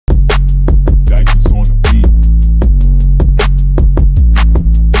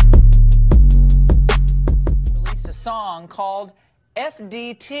called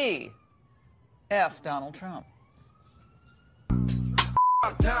FDT. F. Donald Trump.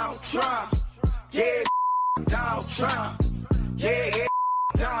 Donald Trump. Yeah, Donald Trump. Yeah,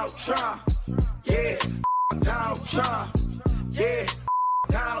 Donald Trump. Yeah, Donald Trump. Yeah,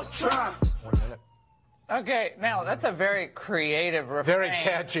 Donald Trump. 1 minute. Okay, now that's a very creative refrain. Very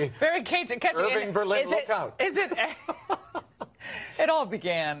catchy. Very catchy. Irving Berlin, look out. Is it? It all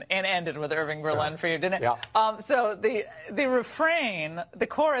began and ended with Irving Berlin for you, didn't it? Yeah. So the refrain, the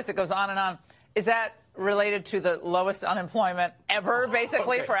chorus, it goes on and on. Is that related to the lowest unemployment ever,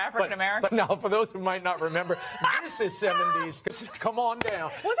 basically, Okay, for African Americans? But now, for those who might not remember, this is 70s. Come on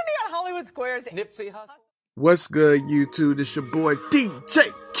down. Wasn't he on Hollywood Squares? Nipsey Hussle. What's good, YouTube? This your boy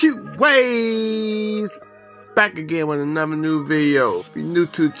DJ Q Waves. Back again with another new video. If you're new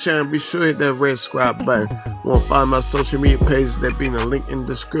to the channel, be sure to hit that red subscribe button. Want to follow my social media pages, that be in the link in the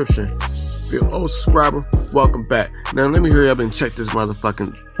description. If you're an old subscriber, welcome back. Now let me hurry up and check this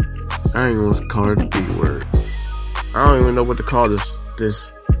motherfucking, I ain't even want to call it the B word. I don't even know what to call this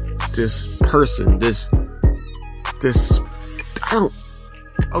person, this, I don't,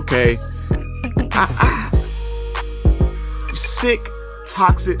 okay. Sick,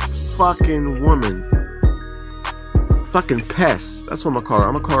 toxic fucking woman. Fucking pest. That's what I'm gonna call her.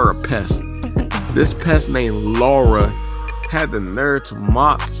 I'm gonna call her a pest. This pest named Laura had the nerve to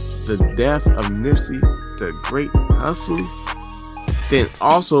mock the death of Nipsey, the Great Hussle. Then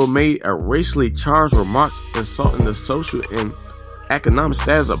also made a racially charged remarks insulting the social and economic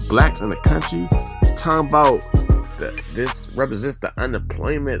status of blacks in the country. Talking about this represents the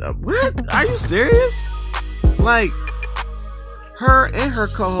unemployment of what? Are you serious? Like, her and her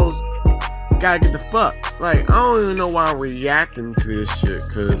co-host gotta get the fuck. Like, I don't even know why I'm reacting to this shit,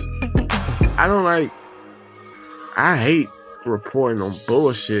 cause I hate reporting on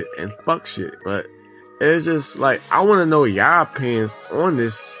bullshit and fuck shit, but it's just like, I want to know y'all opinions on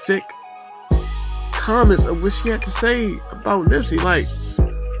this sick comments of what she had to say about Nipsey. Like,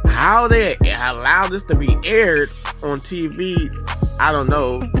 how they allow this to be aired on TV, I don't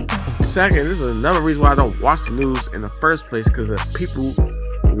know. Second, this is another reason why I don't watch the news in the first place, because of people,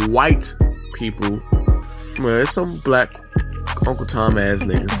 white people. Well, there's some black Uncle Tom ass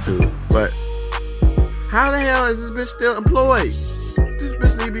niggas too. But how the hell is this bitch still employed? This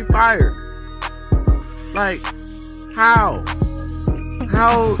bitch need to be fired. Like, how?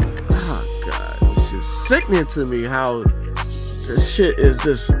 Oh god, this shit's sickening to me. How this shit is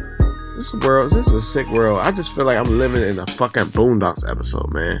just. This is a sick world. I just feel like I'm living in a fucking Boondocks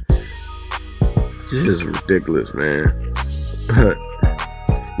episode, man. This is ridiculous, man. But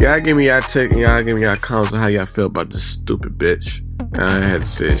y'all give me y'all take, y'all give me y'all comments on how y'all feel about this stupid bitch. And I had to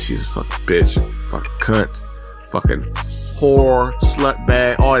say she's a fucking bitch, fucking cunt, fucking whore, slut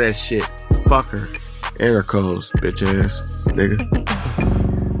bag, all that shit. Fuck her and her co-host, bitch ass nigga.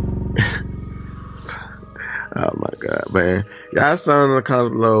 Oh my god, man. Y'all sign in the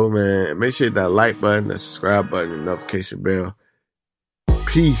comments below, man. Make sure you hit that like button, that subscribe button, and notification bell.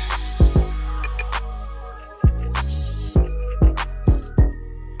 Peace.